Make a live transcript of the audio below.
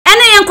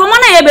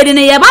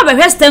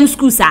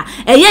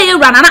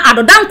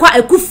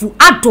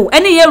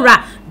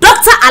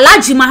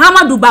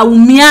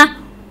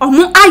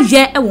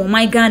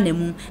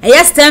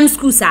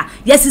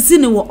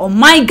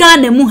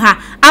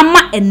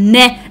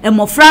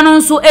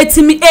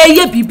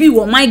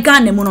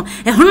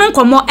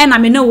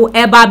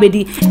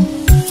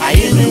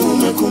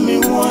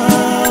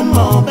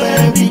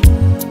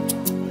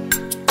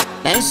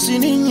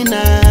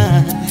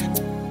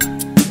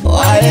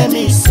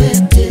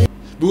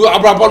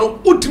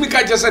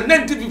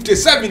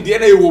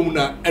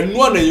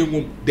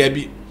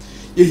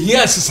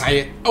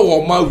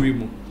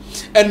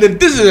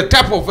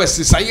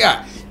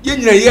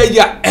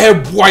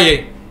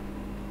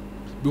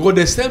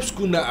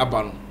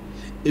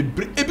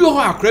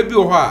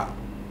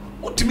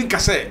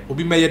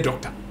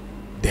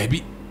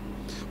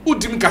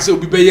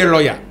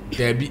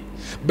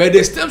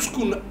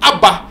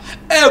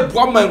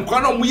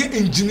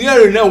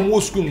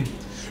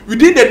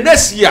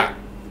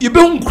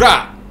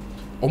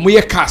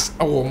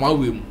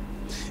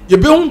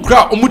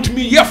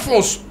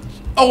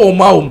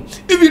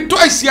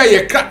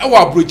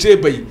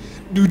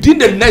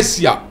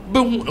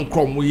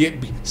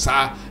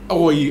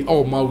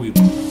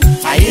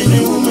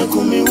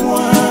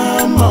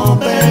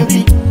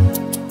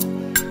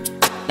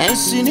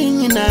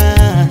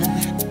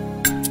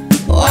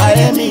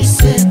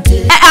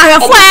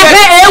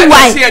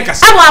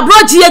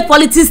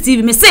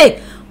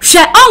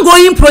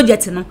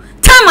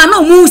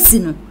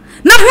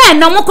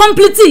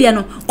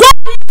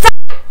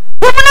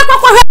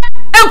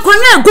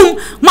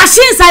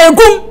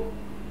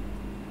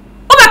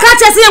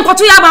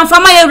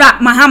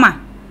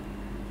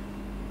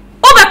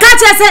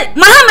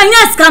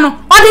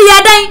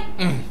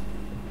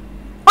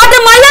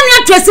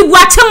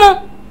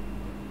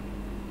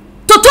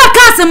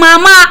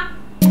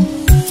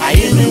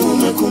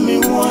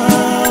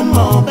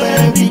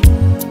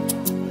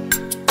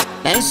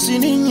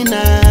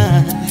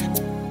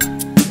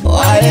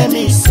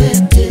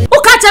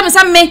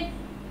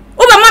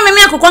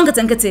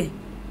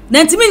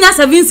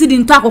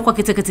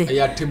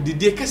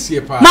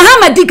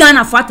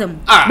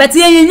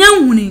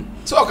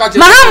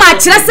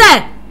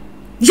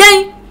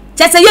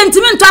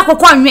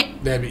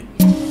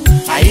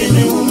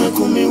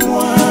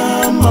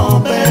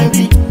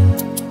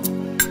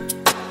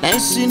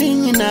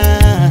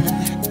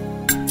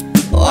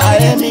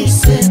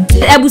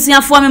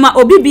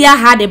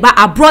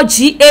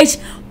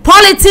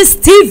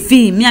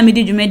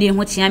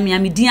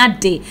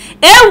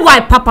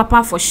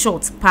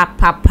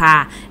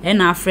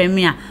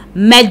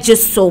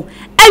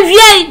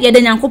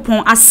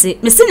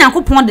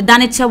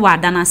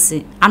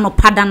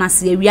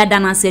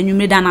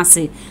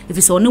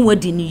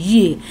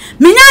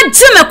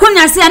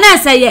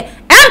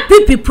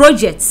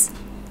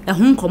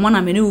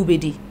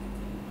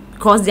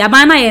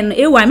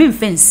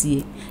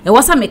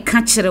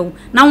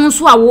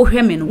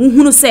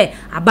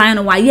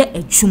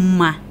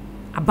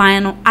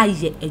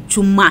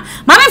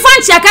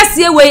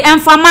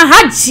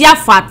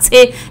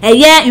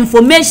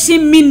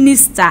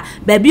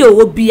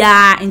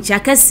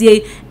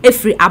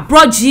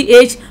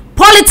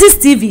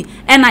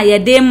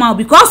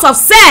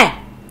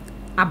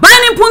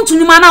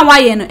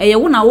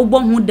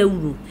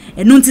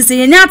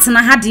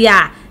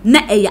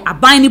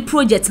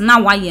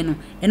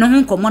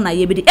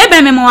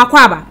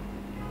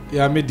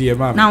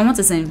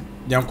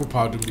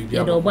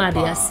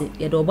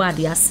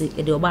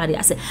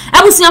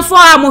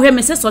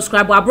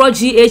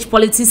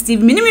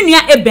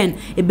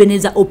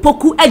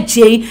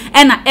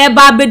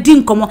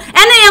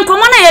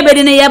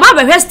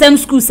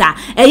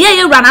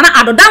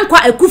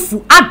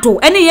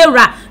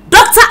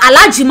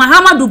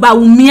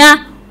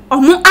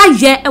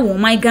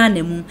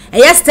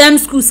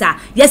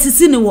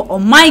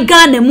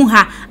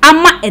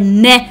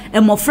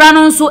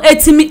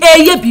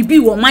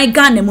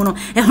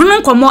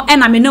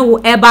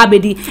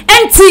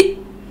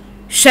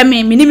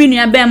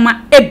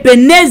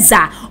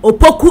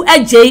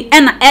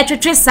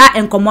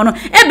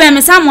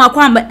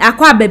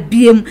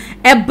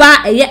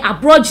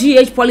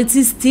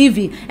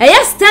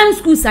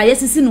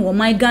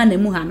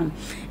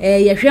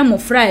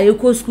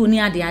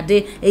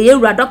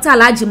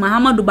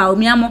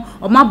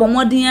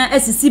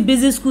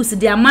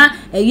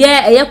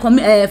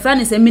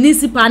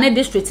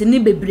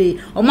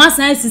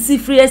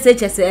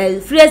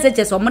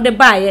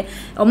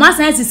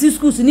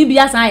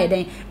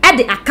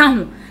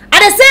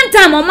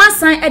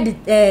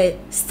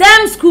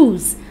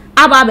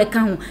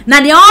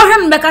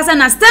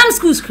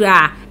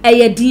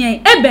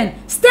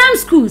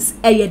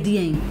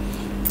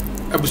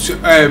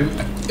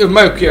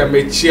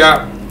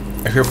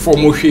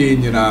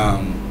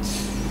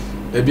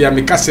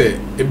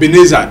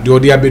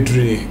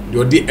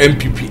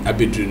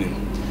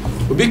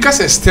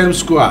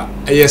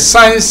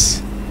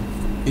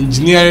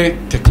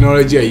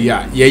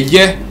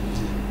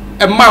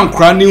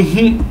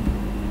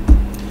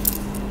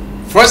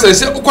for instance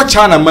say uko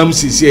China mam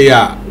sisi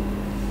ya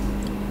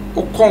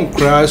uko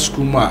nkra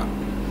school ma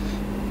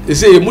they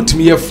say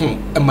mutimi ye fun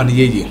e ma ne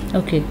yeye.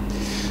 Okay.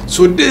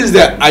 So this is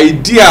the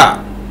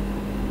idea.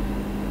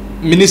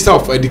 Minister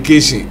of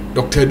Education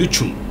Dr.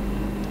 Addo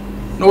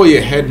no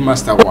ye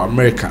headmaster of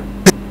America.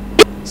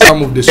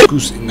 Some of the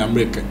schools in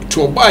America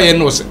to buy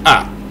no say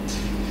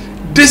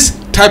this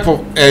type of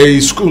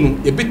school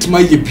a bit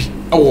my yebi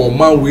our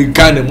man we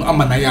Ghana mu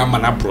amana ya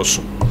amana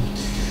broso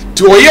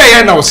to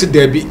oye na say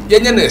there be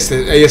yenye na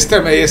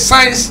STEM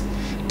science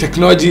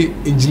technology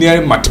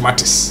engineering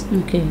mathematics.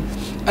 Okay.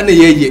 And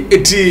ye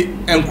eti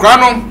enkra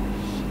no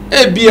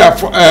e bia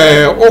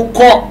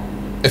okọ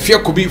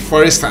efia kobi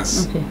for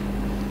instance. Okay.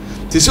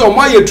 They say o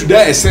ma ye to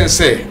that essence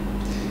say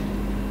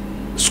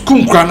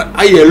school kran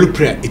aye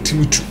lupra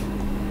etimitu.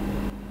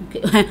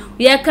 Okay.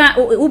 Ye ka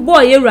u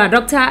boy ye ra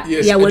doctor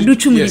ya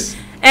waduchum. Yes.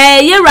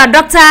 Ye ra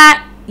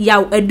doctor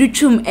ya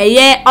waduchum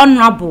eye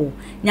honorable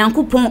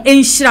Nyankopon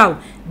enhiraw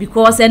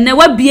because ene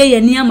wa bie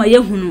ye niam ye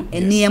hunu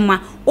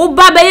eniema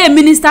oba be ye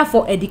minister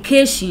for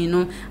education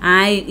no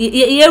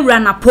ye ra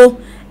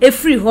napo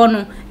efri ho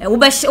no wo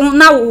be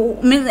na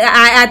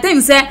I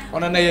think say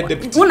ona na ye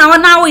deputy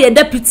una wo ye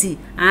deputy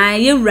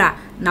ye ra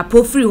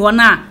napo free ho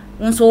na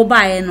nso wo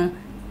ba ye no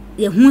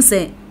ye hu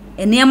se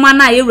eniema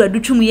na ye ra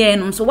dutwum ye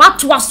no so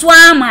wato aso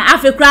ama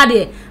afekra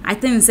de I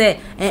think say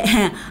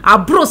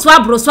abro so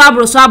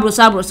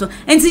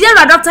enti ye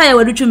ra doctor ye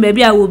wadutwum ba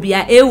bia wo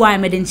bia AY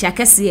medentia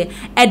kese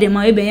e de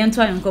ma e be ye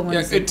nto ayenko.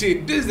 Yes,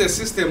 this is the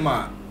system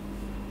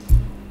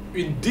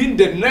within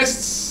the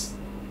next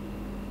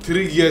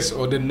 3 years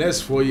or the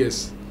next 4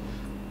 years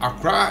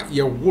akra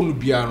ye wonu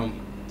bia no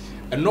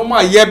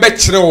normal ye be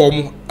kire wo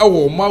mo e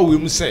wo ma we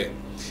mu say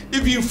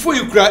even for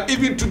you kra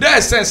even to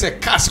that sense a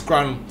cast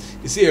kran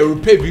you say a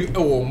repair bi e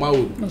wo ma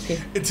wo. Okay.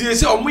 It is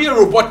say omo ye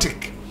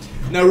robotic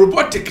na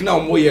robotic na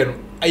omo ye no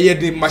aye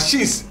the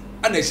machines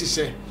ana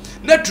hihye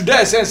na to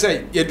that sense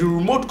ye the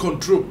remote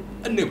control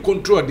and the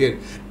control there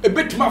a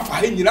bit ma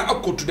fa nyina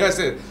akọ to that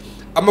sense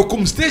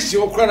amakum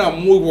station okra na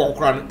mo wo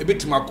okra no a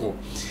bit ma ko.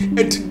 And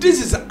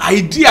this is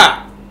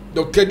idea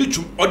Dr.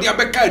 Addo or the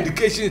Abeka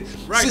education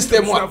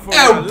system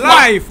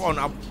live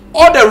on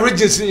all the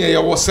regions in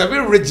here was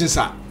 7 regions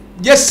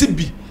yes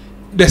be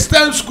the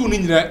STEM school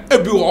in here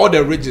all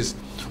the regions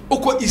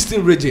oko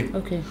eastern region.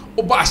 Okay.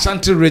 Oba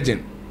Ashanti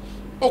region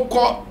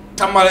oko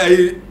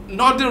Tamale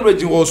northern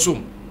region also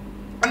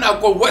and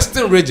oko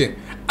western region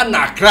and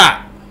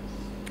Accra.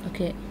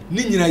 Okay.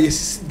 Ni nyina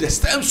yes the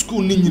STEM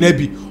school ni nyina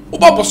bi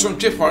oba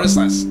Bosonche for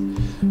instance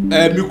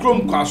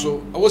mikrom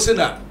kwaso I was say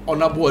na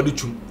onabo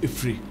Addo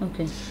free.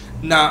 Okay.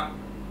 Na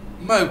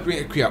my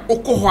kwia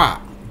okọ ho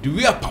a the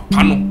way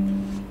papa no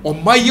o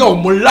maye o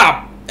mo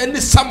lab any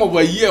some of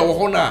a year o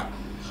ho na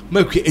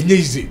my kwia enye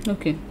easy.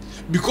 Okay.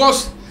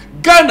 Because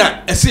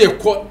Ghana ese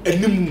ekọ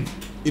animu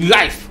in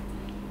life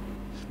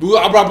because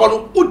abrabo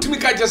no ultimi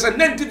ka just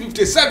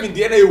 1957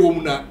 de na yewo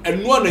mu na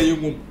eno na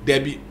yewom da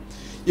bi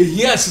ye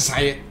hia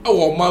sesaye e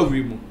wo ma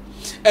wi mu.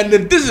 And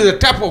this is the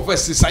type of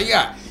sesaye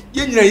a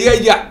ye nyina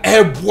ye ya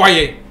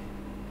eboye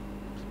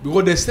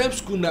because the STEM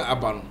school na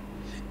abano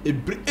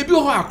ebi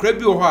ho akra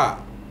bi ho a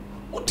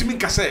utimi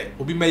kase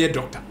obi meye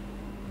doctor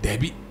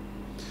dabi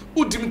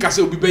utimi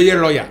kase obi be ye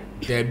lawyer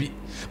dabi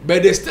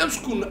but the STEM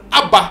school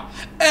aba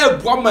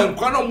eboa man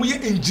kwa na mo ye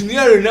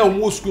engineering na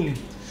mo school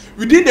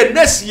within the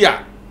next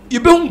year ye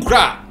be hu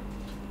kra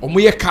omo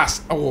ye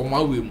cars awo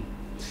ma we mu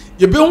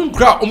ye be hu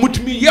kra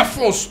omutimi ye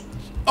phones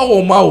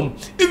awo ma wo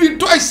even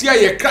twice year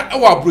ye kra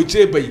awo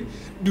abroche bayi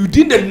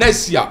within the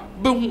next year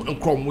be hu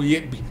nkrom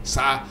ye bi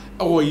sa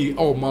awo yi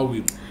awo ma we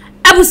mu.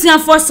 Abusian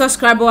for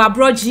subscriber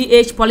Abroad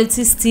GH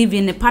Politics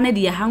TV ne panel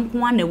de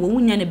hankwa na wo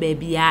wunya ne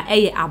baabia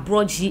eye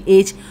Abroad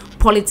GH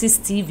Politics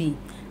TV.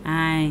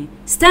 Ai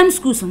STEM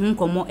schools ho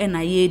nkomo e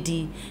na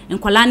yedi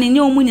nkwala ne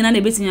nye omu nyina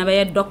na betinya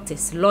be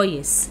doctors,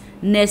 lawyers,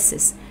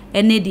 nurses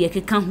ene de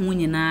keka ho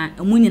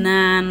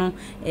nyina no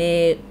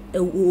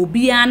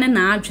obi ane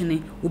na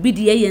adwene obi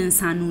de ye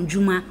nsano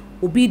dwuma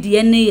obi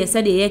de ne ye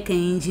se de ye kan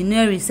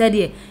engineering se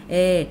de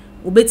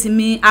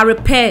obetimi a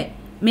repair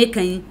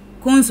mekan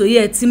konso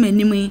ye tim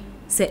animu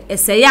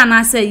se ya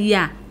na se yi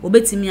a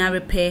obetimi a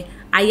repair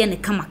aye ne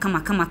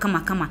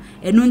kama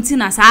enu nti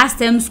na sa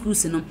STEM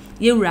schools no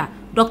yewura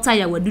Dr.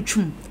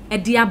 Yawadutwum e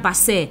de aba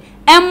se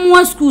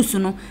emmo schools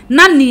no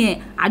na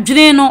ne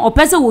adwene no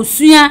opese wo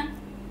sua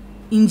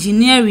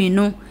engineering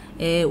no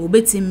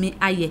obetimi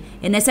aye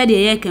ene se de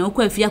ye kan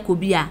okwa afia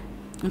kobi a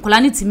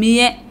nkola ne timi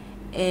ye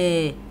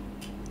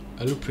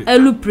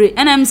elupre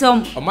ena em se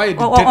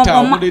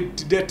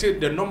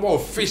the number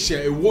of fish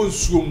e won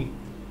suom.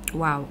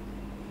 Wow.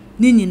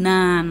 Ni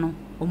nyina no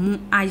omu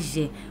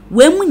aje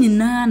we mu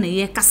nyina na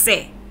ye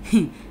kase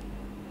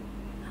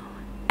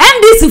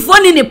NDC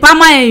phone ni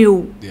pama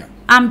yo. Yeah.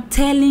 I'm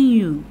telling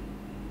you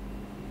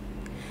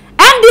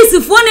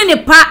NDC phone ni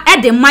pa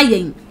e de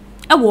mayen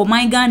e wo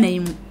man Ghana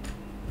yimu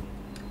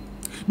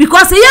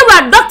because ye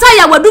wa Dr.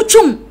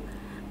 Yawadutwum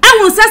e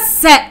won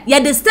se ye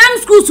the STEM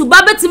schools to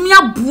babetimi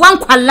aboa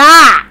nkwala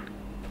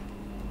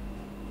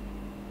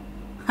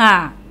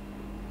ha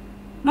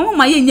mama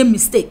ma ye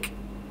mistake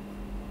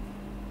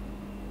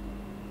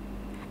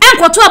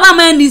enkoto aba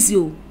man this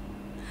you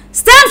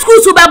STEM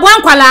school to be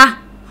bwankwala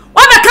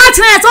o be ka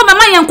kire so be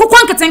ma ye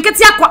nkokon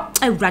ketenkete akwa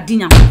awurade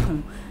nya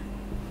nkon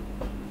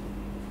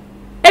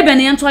ebe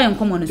ne ento ye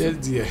nkomo no yes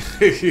dear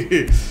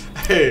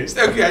hey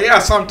okay yeah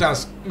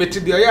sometimes meti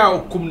dia ya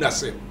okum na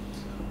se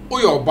o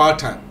your about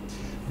time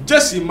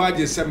just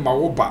imagine say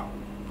mawoba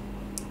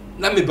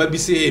na me baby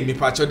say me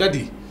pacho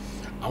daddy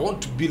I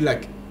want to be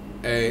like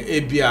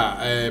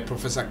Abia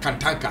Professor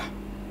Kantanka.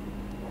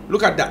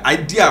 Look at the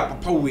idea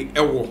papa we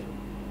ewo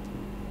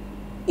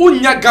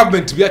unya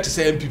government be to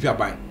say NPP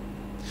aban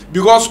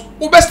because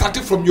we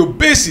started from your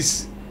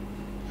basis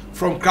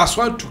from class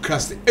 1 to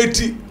class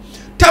 80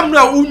 tam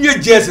na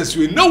unya Jesus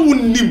we na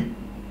unnim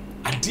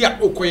idea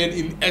okoyen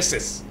in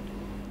SS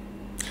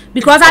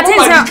because I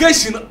think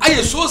education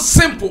is so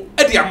simple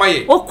e dey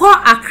amaye oko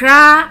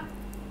Accra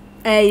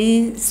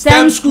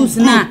STEM schools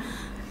na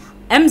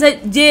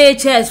MZ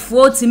JHS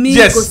 40 me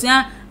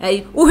kosia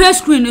uhe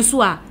screen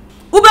so a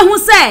ube hu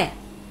se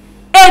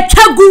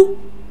etwagu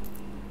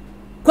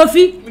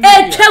Kofi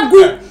etwagu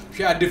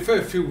hwe de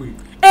fe we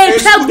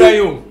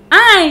etwagu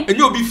ai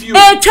enyo bi fi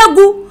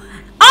etwagu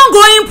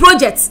ongoing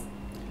project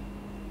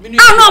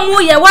ano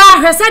mu ye wa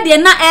hwese de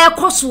na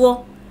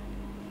ekoso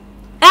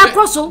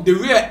the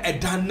way a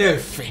done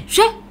nefe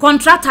hwe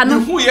contractor no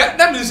hu ye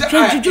that means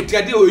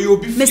etiade o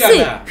bi fi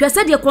ana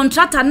hwese de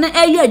contractor na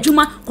eye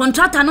adwuma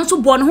contractor no so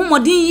bo no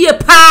homodin yie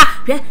pa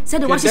hwe se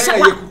de wa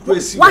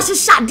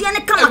hyehyɛ de ne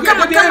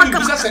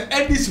kama se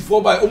NDC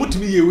for by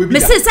omutumi ye we bi me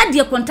se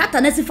de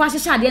contractor na si fa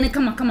hyehyɛ de ne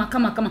kama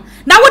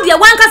na wo de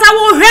wan kasa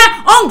wo hwɛ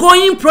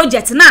ongoing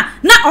project na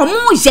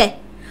omo ye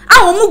a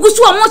omo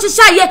gusu omo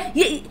hyehyɛ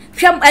ye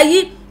hwɛ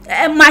ayi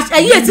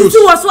ayi titi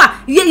wo so a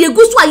ye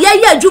gusu a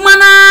ye adwuma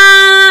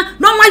na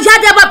no mo ya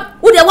de ba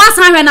wo de wa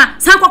san hwɛ na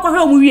san kokɔhwɛ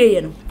omo wie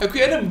ye no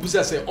akuye na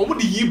mbusa se omo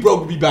de yi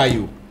blog bi ba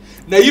yo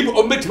na yi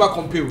ometima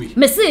compare we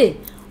me se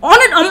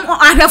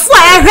ahwefo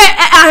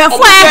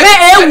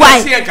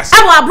ewai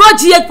abo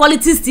abroad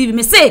politics TV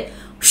me say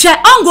hwe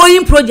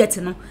ongoing project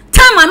no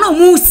time na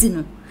omu si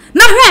no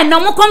na hwe na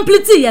mo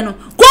complete ye no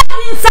ko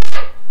nsa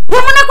wo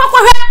mo na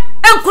kokɔhwɛ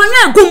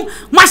enkonwa egum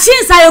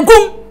machine sa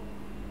egum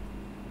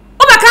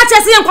obaka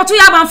chese enkoto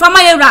ya banfa ma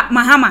yewra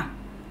mahama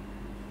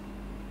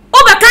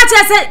obaka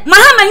chese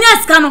mahama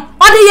nya sika no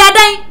ode ye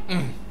dan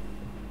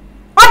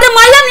ode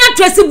mo ya nya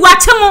twesi bu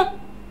achemo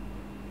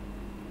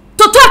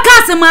toto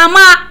kase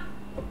mama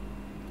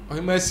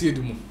ohima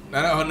siedumu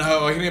na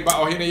ohine ba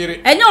ohine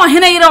yere enyo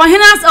ohine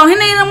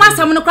yere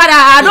masam no kwara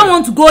I don't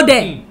want to go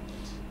there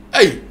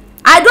hey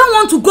I don't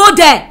want to go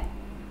there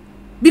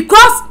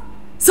because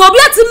so obi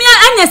atimi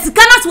anya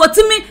sika na so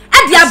otimi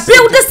e dia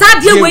build this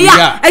idea we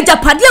ya e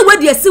japade we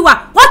dia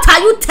siwa what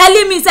are you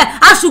telling me say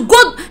I should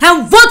go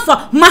and vote for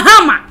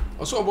Mahama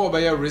also about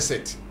by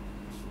reset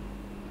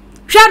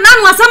hwa na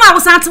no asama wo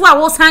sante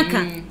wo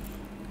sanka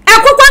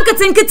ekokwan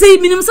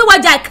ketenkete minim se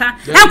wajaka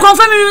and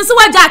confirm minim se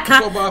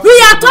wajaka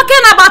we are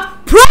talking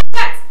about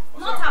project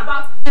not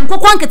about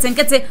ekokwan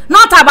ketenkete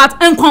not about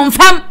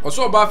confirm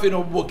also about fe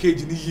no bo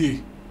cage ni ye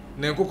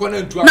na ekokwan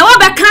na ntua na wo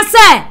be ka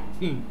say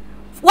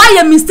why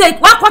a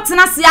mistake wa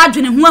kwotena se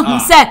adwene hu ahu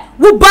say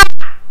wo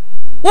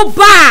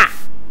ba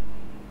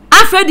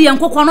afedi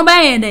ekokwan no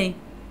ba yen den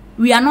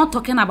we are not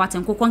talking about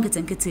ekokwan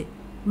ketenkete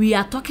we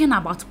are talking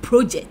about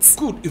projects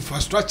good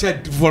infrastructure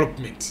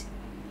development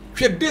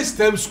this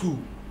STEM school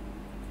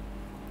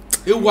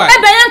why e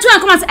be yan to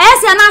come say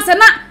ese na ase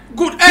na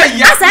good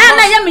ase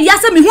na ye me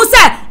yase me hu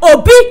say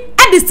obi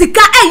e di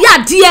sika e ya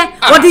de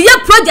o de ye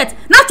project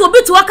na to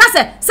obi to ka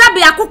say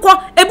sabe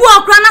akokɔ ebi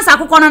okra na sa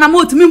akokɔ na ma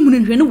otumi hunu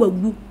nhwe ne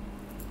wawu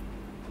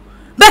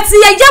but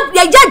ye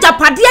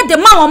japade de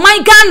ma o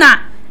man Ghana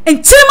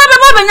enchima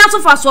be ba nya so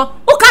fa so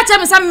o ka che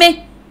me say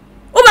me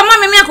o be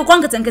ma me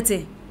akokɔ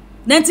nketenkete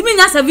na ntimi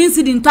nya 7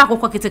 cedi nto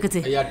akokɔ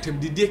ketekete ya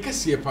temdidie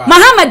kase pa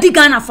Mahama di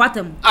Ghana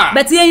fatam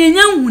but ye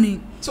nya nhuni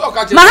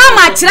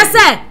Mahama kire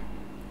say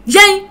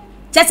yen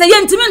chese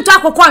yen ntimi nto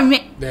akokɔ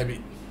nwe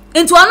David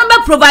into ono be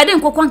providing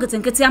nkokɔ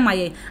nketenkete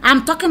amaye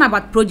I'm talking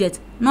about project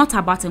not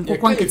about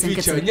nkokɔ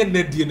nketenkete yen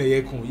na die na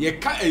ye ko ye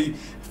ka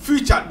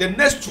future the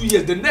next 2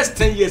 years the next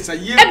 10 years a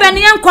year ebe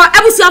ne yenko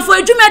abusuafo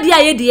adwumadi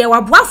aye de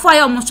waboafo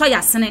aye omoso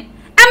yasene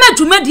ema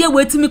dwumadi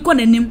wetimi kɔ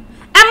nanim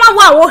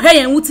ema wo hwe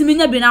yen wutimi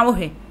nya bi na wo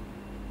hwe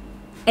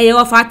eye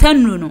wo fa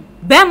tannu no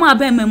be ma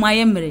mu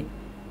aye mmere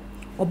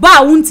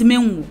oba wo ntimi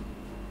nwo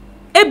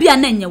ebia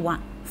na nyewa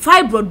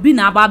fibroid bi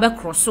na aba be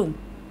crosso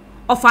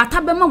ofa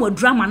atabe ma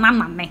wadurama na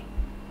nane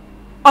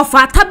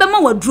ofa atabe ma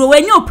waduro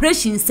wenye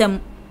operation sem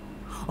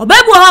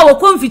obabu ha wo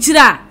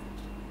konfichira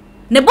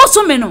ne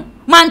bosome no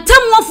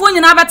mantemwofo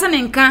nyina abete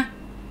ne nka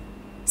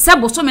se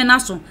bosome na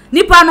so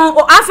nipa no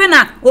afi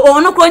na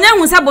ono kronya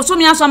hu se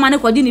bosome aso amane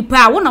kwadi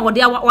nipa a wo na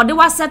wode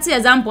wa set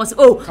examples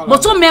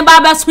bosome ba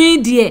ba so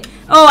die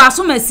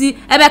asomasi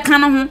ebe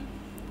kan no ho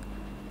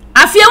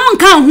afie hu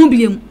nka hu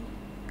biem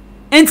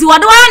enti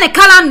wode wa ne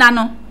calendar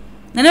no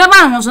na ne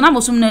ba ho so na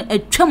bosome na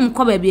atwam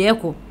ko ba bia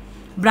eko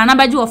brana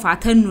baji of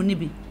atannu ni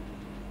bi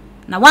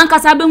na wan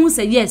kasa be hu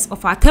se yes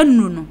of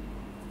atannu no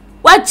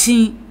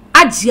wachi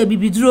agye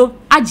bibiduro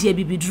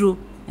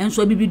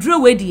enso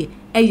bibiduro we de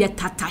eye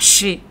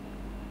tatashe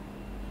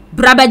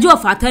brabaji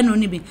of atanu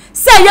ni bi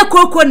say ye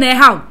koko na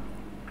ha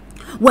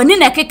woni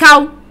na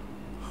kekaw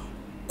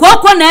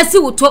koko na asi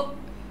wuto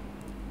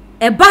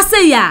eba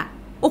say ya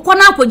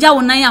ukona akogya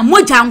wonan ya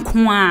moja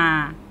nko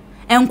a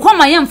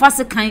enkoma ye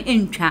mfase kan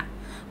entwa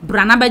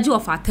brana baji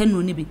of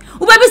atanu ni bi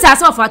ubebi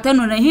say of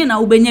atanu na hin na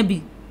ubenya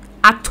bi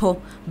ato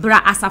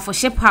bra asafo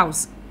ship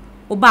house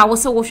oba wo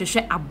se wo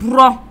hwehwe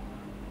abro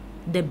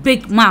the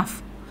big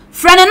mouth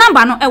friend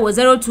number no was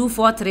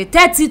 0243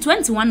 30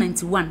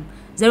 2191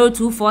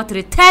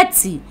 0243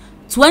 30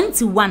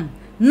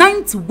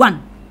 2191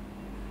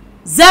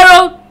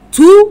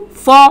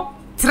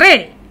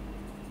 0243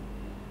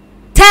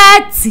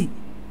 30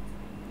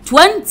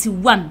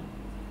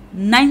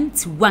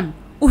 2191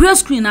 uhwe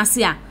screen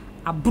ase a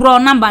abro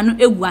number no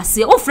egu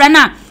ase o friend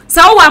na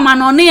sa wo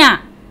amanone a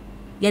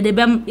ye de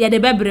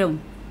bebrew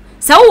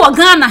sa wo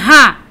Ghana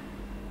ha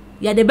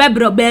ya de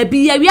bebrew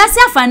baabi ya wiase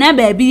afana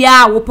baabi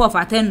ya wo po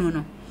fatanu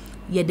no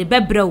ye de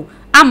bebrew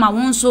ama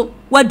wonso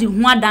wadi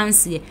hu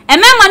adanse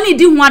emema ni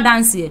di hu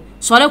adanse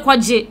sore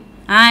kwaje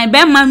ai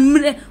be ma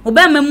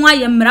obe ma mu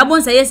aye mra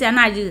bon se yesi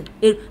na age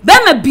be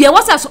ma bie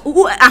wasa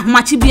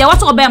ahmachi bie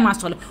wasa obe ma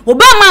sole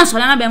obe ma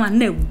sole na be ma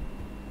na ewu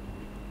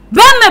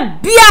be ma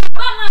bie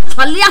obe ma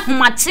sole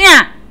ahmachi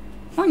a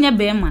onye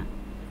be ma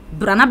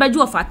brana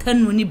baju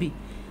fatanu ni bi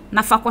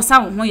na fakosa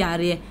ho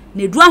yare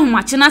na edu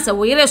ahmachi na se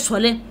wo yere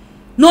sole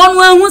no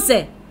onu ehu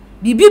se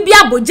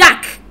bibibia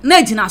bojak na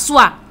agina so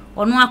a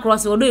onu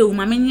across odo ewu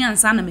ma menyi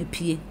ansa na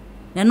mapie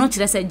na no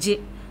kire se je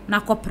na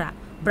kopra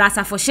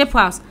brasa for ship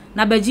house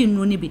na baji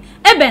nu ni bi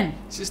eben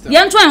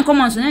ye nto en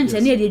common so na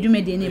nche na e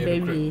dwumede na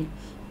be wi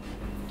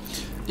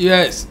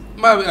yes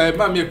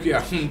ma me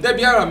akua da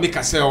biara make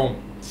ase on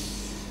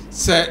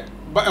se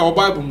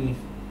Bible mu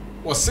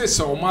o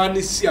se o ma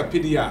ni si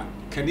apedi a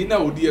kanina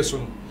odi eso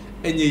no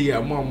enye ye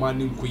ma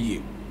ni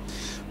nkoye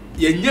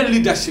yenye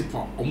leadership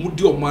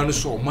omudi omanu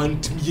so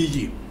omantim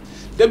yeye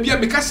da bia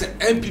meka se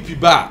NPP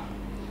ba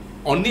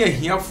one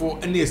ahiafo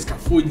ene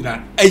eskafo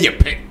nyina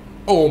eyepe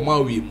o ma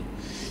wi mu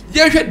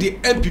ye hwe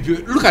the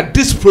NPP look at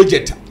this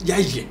project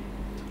yaye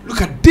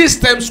look at this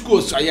time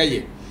schools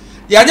yaye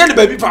yanya ne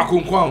baby pa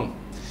konkwan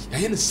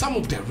yaye ne some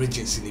of the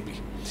regions ni bi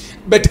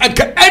but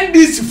anka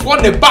NDC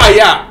for ne ba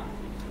ya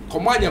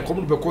komanya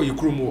komu be ko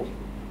yekru mu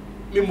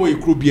me mo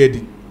yekru bi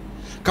adi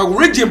ka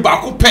region ba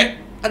ko pe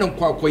ana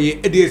nkwa akoye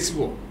ede esi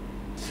wo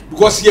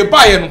because ye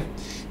buy no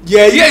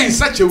ye in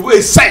such a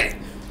way say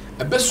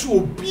abesu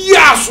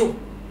obia so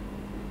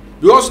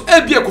because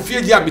ebia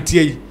kofie gi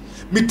ametie yi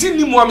miti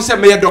ni mu am say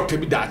me doctor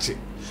bi daache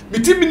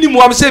miti ni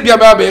mu am say bia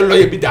ma be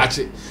lawyer bi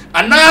daache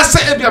ana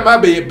say ebia ma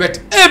be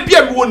bet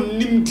ebia me won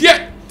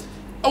nimdie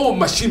o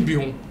machine bi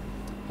ho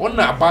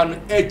ona aba no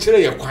e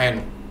kire ye kwan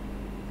no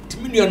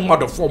timi nu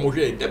mother form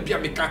hwe da bia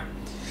meka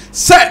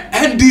say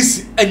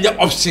NDC enye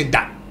option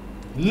da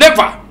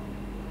never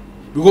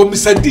because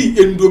Mr. D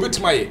endo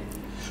betmaye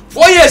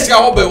 4 years ya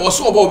obe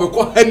woso obe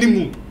ko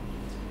hanimu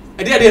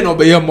ade na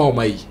obe ye ma o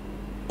mai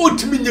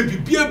otimi nya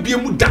bibia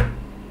mu da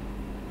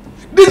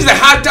this is the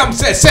hard time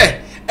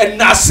say and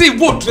na see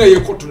vote na ye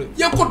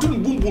koto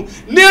bumbu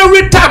na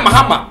every time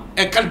hama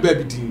and can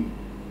baby din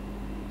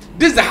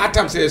this is the hard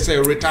time say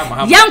every time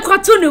hama yan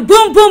koto no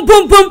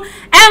bum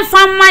en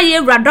fama ye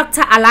ra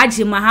Dr.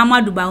 Alhaji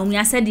Muhammadu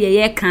Bawumia said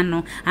ye kan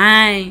no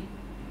ai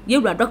ye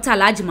ra Dr.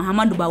 Alhaji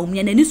Muhammadu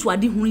Bawumia na ni so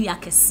ade hunu ya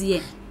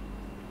kese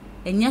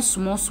enye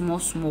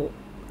small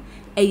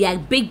eya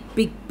big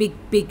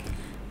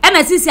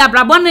ena sisi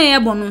abrabo na ye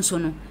bono nso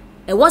no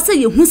e wo se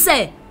ye hu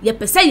se ye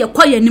pese ye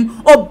koyanim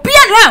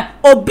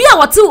obia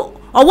wote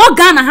owo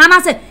Ghana ha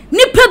na se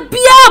nipa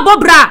bia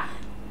bobra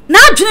na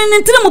adwene ne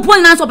ntire mu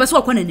pon na so pese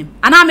okonanim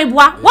ana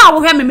meboa wa wo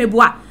hwe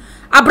meboa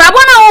abrabo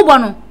na wo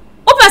bono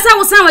o pese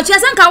wo san wa chi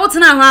ase nka wo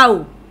tena ha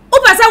o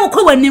pese wo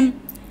kowanim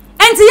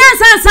enti ye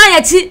san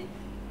ya chi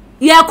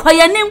ye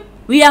koyanim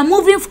we are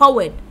moving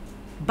forward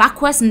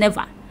backwards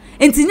never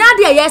enti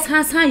nyade yes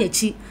san ya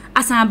chi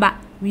asamba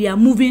we are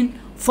moving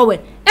forward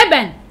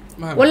eben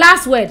o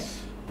last word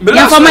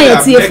ya fama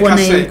ya tiefo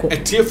na yenko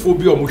tiefo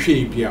bi o mo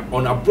hwe bia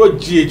on abroad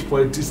GH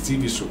Politics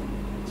TV so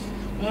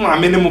ma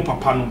me ne mo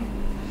papa no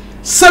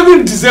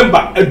 7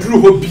 December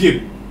aduru ho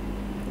biem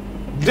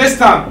this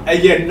time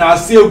eye na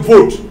say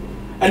vote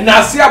and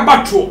na say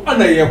abato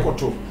ana ye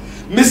koto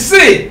me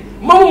say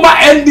mama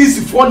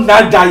NDC for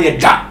na da ye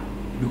da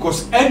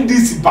because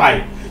NDC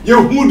buy ye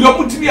hu do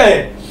mutini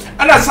ye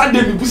ana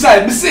Sunday me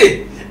busa me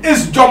say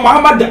is John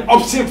Muhammad the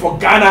option for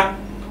Ghana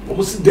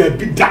almost there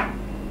be that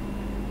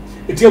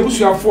it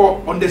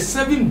for on the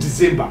 7th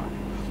December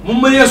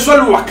mama ye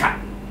sori waka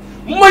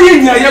mama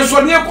ye nya ye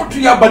so ne koto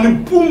ya ba ne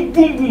boom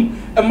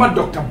e ma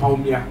Dr.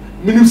 Bawumia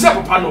minim se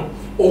papa no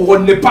o wo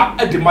nepa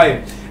e de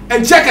maye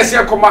en check ese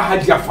e koma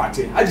Hadia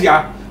Fate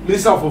Hadia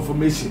Minister of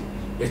Information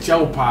ye chia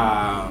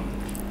opa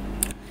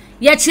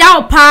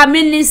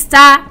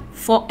Minister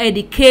for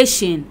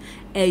Education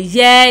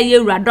ye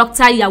ra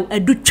Dr. ya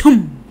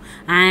edutwum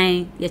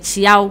ai ye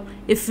chiaw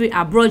efi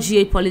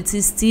Abroad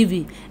Politics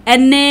TV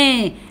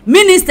ene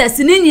ministers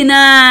ni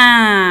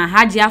nyina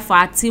Hajia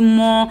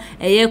Fatimo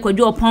eye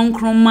Kwadwo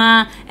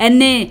Oponkroma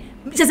ene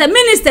say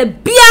minister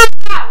bia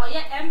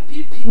oye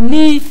NPP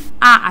ni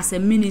as a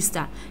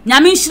minister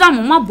nyame nhira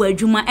mo mabo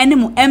adwuma ene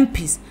mo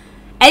MPs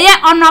eye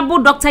honorable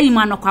Dr.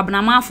 Imano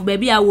Kwabnamafo ba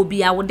bia wo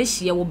bia wo de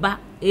hye wo ba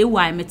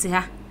ewa mete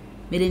ha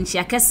mede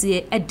nchia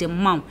kese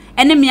edemam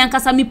ene mi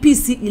ankasa mi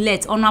PC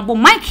elect honorable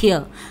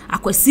Michael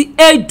Akwasi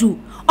Edu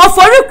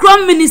Ofori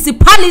Krom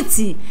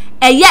municipality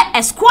eye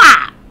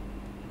Esquire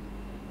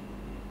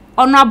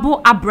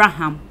honorable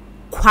Abraham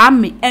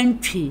Kwame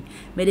Entry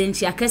mede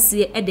nchia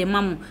kese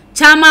edemam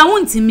chama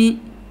wuntimi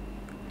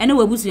ene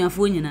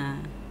wabusuafo nyina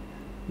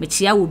me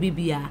chia wo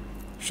bibia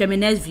hwe me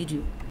next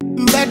video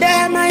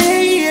Bada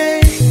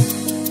maye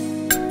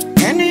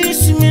eni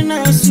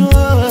simina so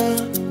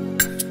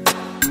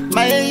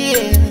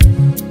maye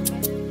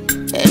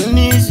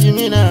eni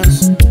simina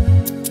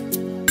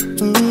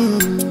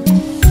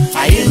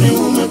ayene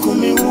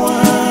umekumi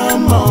wa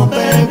mo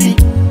baby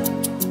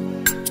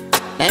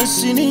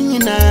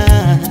ensinina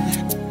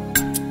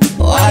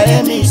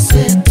why me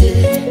sete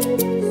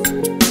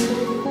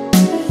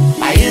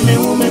ayene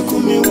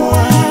umekumi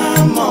wa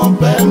mo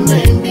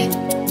baby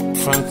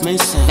Frank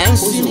Mason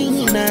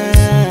ensinina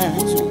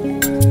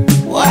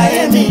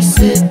why me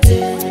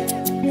sete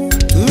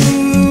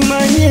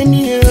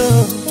manyeni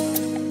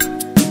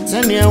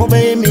Tania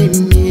obey me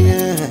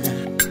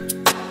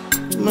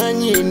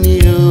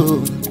manyeni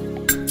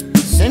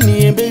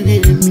seni baby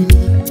me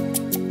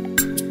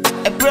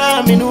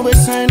Abraham no be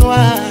sign wa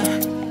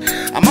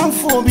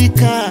amanfo bi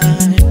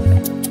kan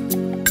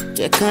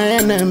ye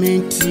kan na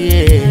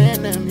mentie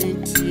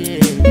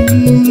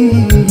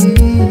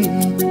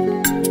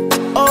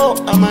oh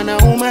amana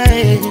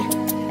umai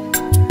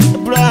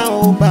Abraham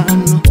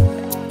obano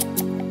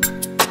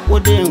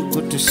wodem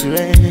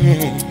kutusire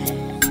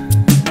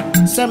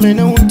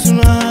Samena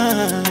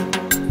untuna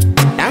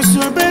Nansu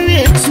beri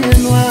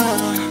etienwa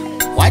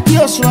Wadi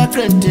oswa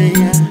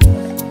krenteya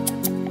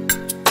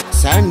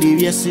Sandi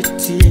vya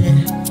sitie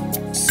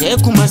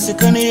Seku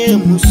masikane ye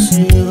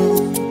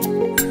musio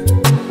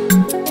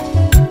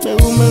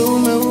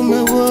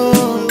Mewu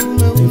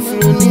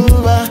Ifru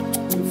nimba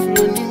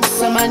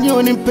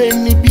Samanyoni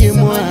peni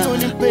bimwa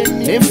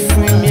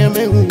Efru miya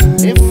mewu